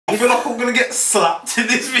gonna get slapped in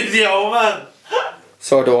this video, man.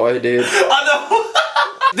 So do I, dude. I know.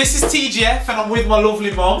 This is TGF and I'm with my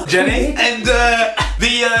lovely mom, Jenny. And the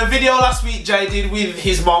video last week Jay did with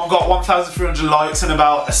his mom got 1,300 likes in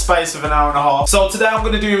about a space of an hour and a half. So today I'm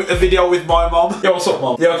gonna do a video with my mom. Yo, what's up,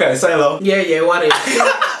 mom? You okay? Say hello. Yeah, what is?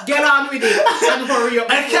 Get on with it and hurry up.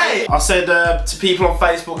 Okay. I said to people on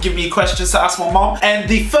Facebook, give me questions to ask my mom. And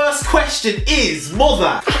the first question is,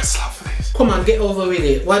 mother. Slap for this. Come on, get over with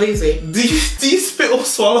it. What is it? Do you spit or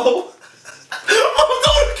swallow?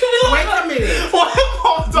 Wait a minute.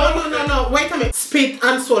 No. Wait a minute. Spit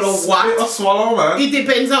and swallow what? Spit or swallow, man. It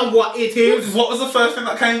depends on what it is. What was the first thing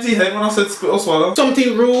that came to your head when I said spit or swallow?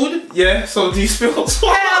 Something rude? Yeah, so do you spit or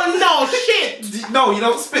swallow? Hell no, shit! No, you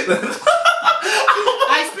don't spit then.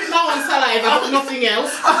 I spit my own saliva, but nothing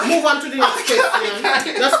else. Move on to the next question.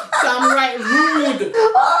 Okay. That sounds right rude.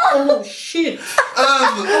 Oh, shit.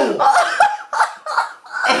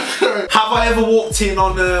 Have I ever walked in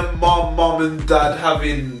on mom and dad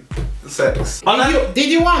having sex? Did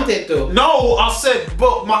you want it to? No, I said,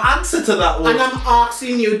 but my answer to that was... And I'm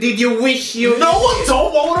asking you, did you wish you... No, I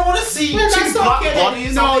don't. Why would I want to see two black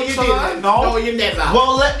bodies on each other? No, you never.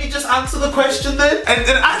 Well, let me just answer the question then. And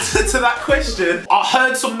in answer to that question, I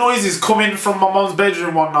heard some noises coming from my mom's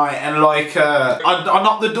bedroom one night, and like, I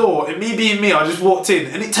knocked the door, and me being me, I just walked in,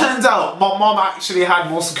 and it turns out my mom actually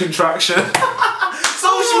had muscle contraction. So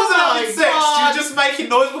she wasn't having sex, she was just making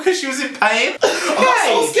noise because she was in pain. I got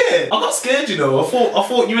so scared. I got scared, you know. I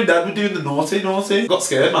thought you and dad were doing the naughty. Got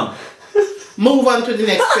scared, man. Move on to the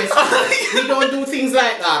next question. We don't do things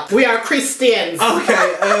like that. We are Christians.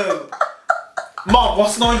 Okay, Mom,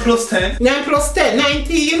 what's 9 plus 10? 9 plus 10,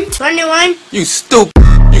 19. 21. You stupid.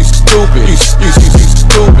 You stupid. You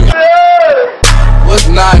stupid. What's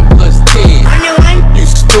 9 plus 10? 21. You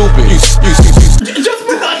stupid. You Just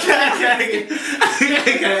move on.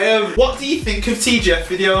 Okay, what do you think of TGF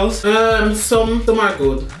videos? Some are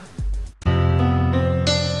good.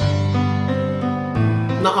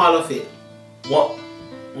 Not all of it.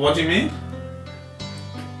 What do you mean?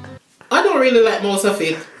 I don't really like most of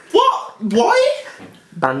it. What? Why?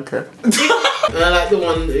 Banter. I like the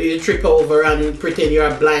one you trip over and pretend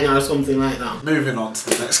you're blind or something like that. Moving on to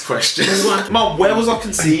the next question. Mom, where was I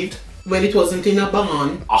conceived? Well, it wasn't in a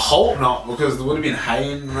barn. I hope not, because there would have been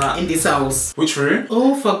hay in that. In this house. Which room?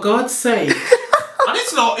 Oh, for God's sake. I need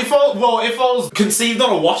to know, if I was conceived on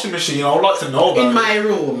a washing machine, I would like to know about In my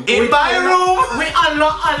room. In my room? With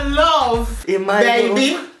a love. In my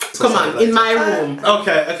baby. room. Come on, in my room.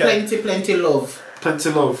 Okay. Plenty love. Plenty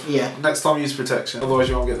love. Yeah. Next time use protection, otherwise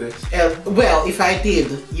you won't get this. Well, if I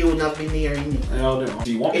did, you would not be near me. Yeah, I'll do it.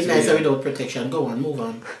 Do you want me It's to? nicer without protection. Go on, move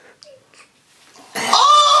on. Oh!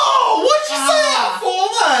 What'd you say that for,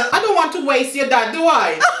 man? I don't want to waste your dad, do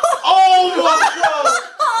I? Oh my God!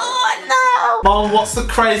 Oh no! Mom, what's the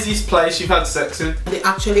craziest place you've had sex in? They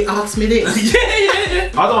actually asked me this. Yeah.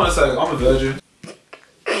 I don't want to say I'm a virgin.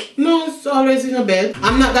 No, it's always in a bed.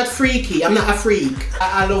 I'm not that freaky. I'm not a freak.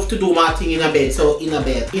 I love to do my thing in a bed. So in a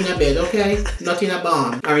bed. In a bed, okay? Not in a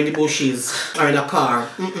barn. Or in the bushes. Or in a car.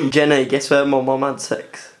 Jenny, guess where my mom had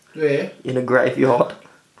sex? Where? In a graveyard.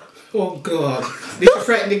 Oh God. Did you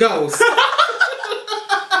frighten the ghost?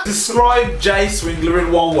 Describe Jay Swindler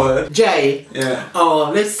in one word. Jay? Yeah. Oh,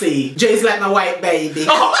 let's see. Jay's like my white baby.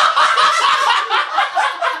 Oh.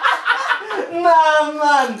 Nah,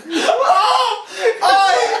 man.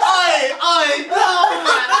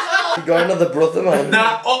 You got another brother, man.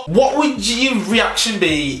 Now, what would your reaction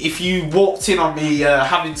be if you walked in on me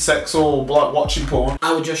having sex or like watching porn?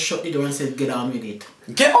 I would just shut the door and say, get on with it.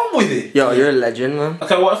 Get on with it. Yo, you're a legend, man.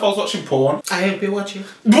 Okay, what if I was watching porn? I help you watch it.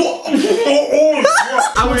 What?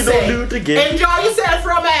 I would say, do it again. enjoy yourself,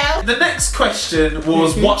 Romell. The next question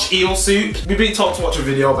was watch eel soup. We've been told to watch a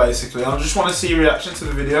video basically. I just want to see your reaction to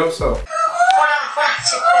the video, so.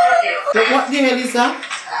 What the hell is that?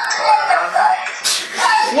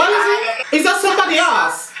 What is it? Is that somebody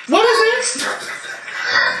else? What is it?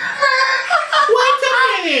 Wait a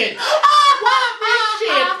minute. What the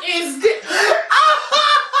shit is this?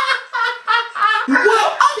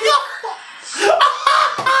 What?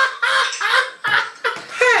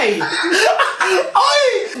 Hey!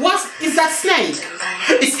 What is that snake?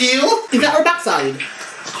 It's eel? Is that her backside?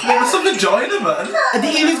 It's a vagina, man. The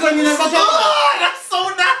eel is going in her vagina? Oh, that's so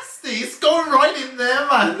nasty. It's going right in there,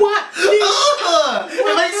 man. What?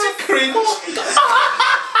 It makes you cringe. No!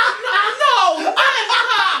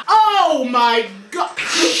 Oh my God!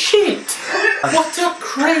 Shit! What a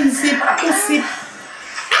crazy pussy!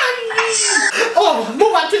 Oh,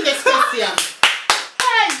 move on to the next question.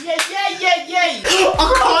 Hey,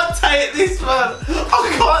 I can't take this, man. I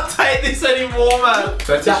can't take this anymore, man.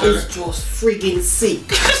 That is just friggin'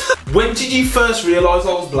 sick. When did you first realise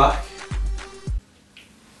I was black?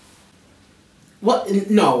 What?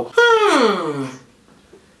 No.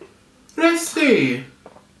 Let's see.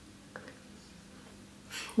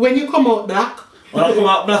 When you come out black. When I come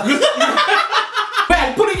out black.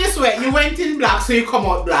 Well, put it this way, you went in black, so you come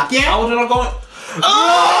out black, yeah? How did I go?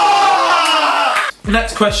 Oh!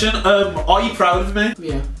 Next question, are you proud of me?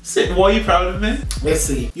 Yeah. Sit, why are you proud of me? Let's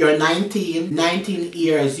see. You're 19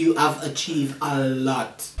 years, you have achieved a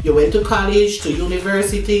lot. You went to college, to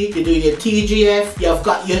university, you're doing your TGF, you've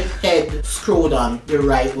got your head screwed on the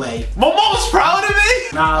right way. My mom's proud of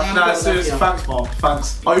me! Nah, seriously, thanks mom,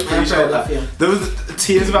 thanks. I appreciate that. There was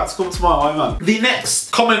tears about to come to my eye, man. The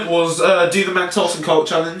next comment was, do the Mentos and Coke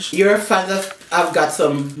challenge. Your fans have got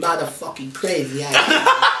some motherfucking crazy ideas.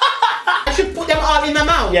 I should put them all in my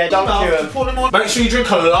mouth. Yeah, don't chew them. Put them on. Make sure you drink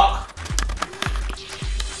a lot.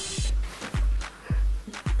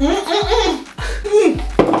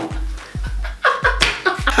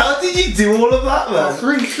 How did you do all of that, man?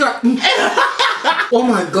 Oh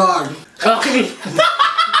my god. Okay.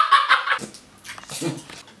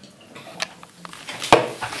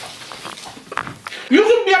 You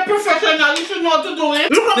should be a professional, you should know how to do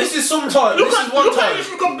it. Look at this is sometimes. This is one time. Look at this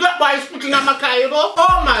black boy speaking at my cable.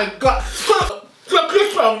 Oh my god.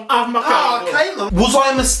 Click on off my cable. Was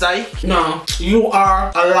I a mistake? No. You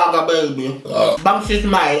are a lager baby. Banksy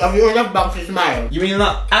Smile. Have you heard of Banksy Smile? You mean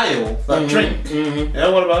that ale? That drink? Yeah,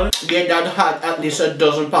 what about it? Their dad had at least a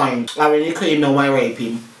dozen pints. And when he claimed no one raped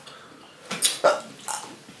him.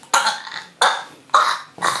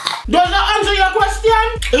 Does that answer your question?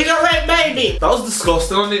 He's a rape baby. That was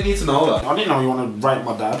disgusting. I didn't need to know that. I didn't know you want to rape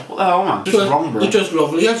my dad. What the hell, man? Just wrong, bro. It was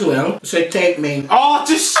lovely as well. So take me. Oh, mom,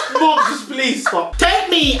 just please stop. Take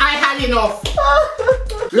me. I had enough.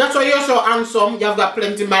 That's why you're so handsome. You've got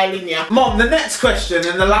plenty mile in you. Mom, the next question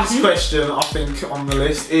and the last question I think on the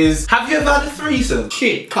list is: have you ever had a threesome?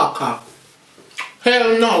 Shit, caca.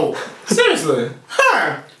 Hell no. Seriously?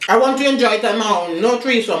 Her. I want to enjoy it on my own. No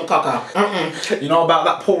threesome, caca. You know about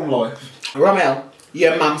that porn life? Romell,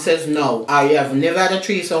 your mom says no. I have never had a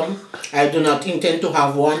threesome. I do not intend to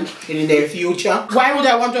have one in the near future. Why would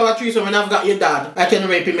I want to have a threesome when I've got your dad? I can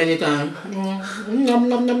rape him anytime. Nom,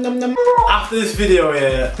 nom, nom, nom, nom. After this video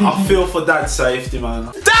here, I feel for dad's safety,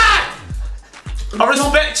 man. Dad! I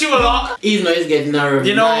respect you a lot. Even though he's getting a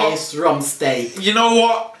nice rum steak. You know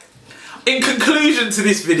what? In conclusion to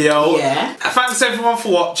this video, thanks everyone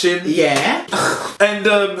for watching. Yeah. And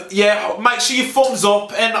yeah, make sure you thumbs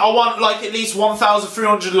up, and I want like at least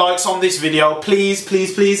 1,300 likes on this video. Please,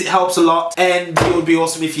 please, please, it helps a lot, and it would be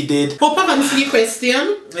awesome if you did. Hope I answered your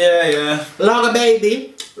question. Yeah. Lager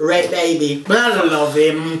baby, red baby. But I love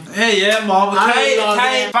him. Yeah, mom.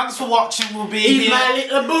 Okay. Thanks for watching. We'll be here. He's my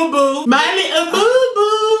little boo-boo. My little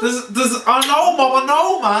boo-boo. I know, mom, I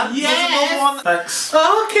know, man. Yes. Thanks.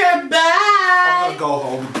 Okay, bye. I'm gonna go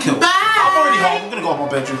home and kill. Bye. I'm already home. I'm gonna go to my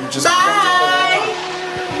bedroom and just. Bye.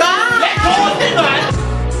 Bye. Let go of me, man.